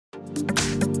Here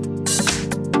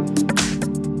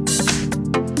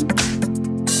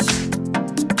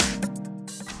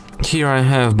I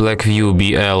have BLACKVIEW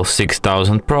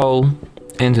BL6000 Pro,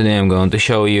 and today I'm going to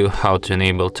show you how to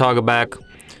enable TalkBack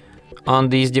on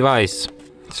this device.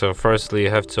 So firstly you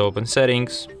have to open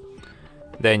settings,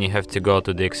 then you have to go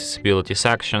to the accessibility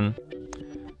section,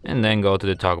 and then go to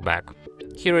the TalkBack.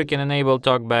 Here you can enable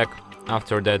TalkBack.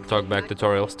 After that, TalkBack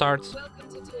tutorial starts.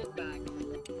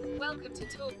 Welcome to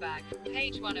TalkBack,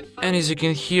 page 1 of 5. And as you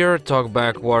can hear,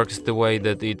 TalkBack works the way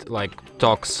that it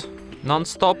talks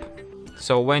non-stop.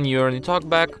 So when you're in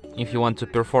TalkBack, if you want to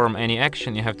perform any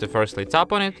action, you have to firstly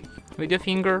tap on it with your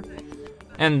finger,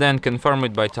 and then confirm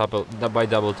it by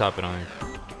double tapping on it,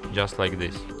 just like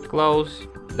this. Close,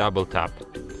 double tap.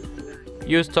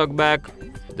 Use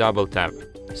TalkBack, double tap.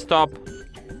 Stop,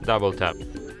 double tap.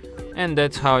 And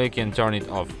that's how you can turn it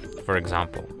off, for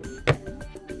example.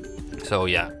 So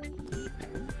yeah.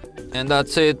 And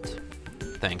that's it.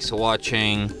 Thanks for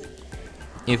watching.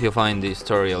 If you find this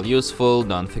tutorial useful,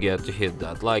 don't forget to hit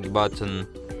that like button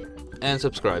and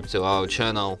subscribe to our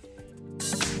channel.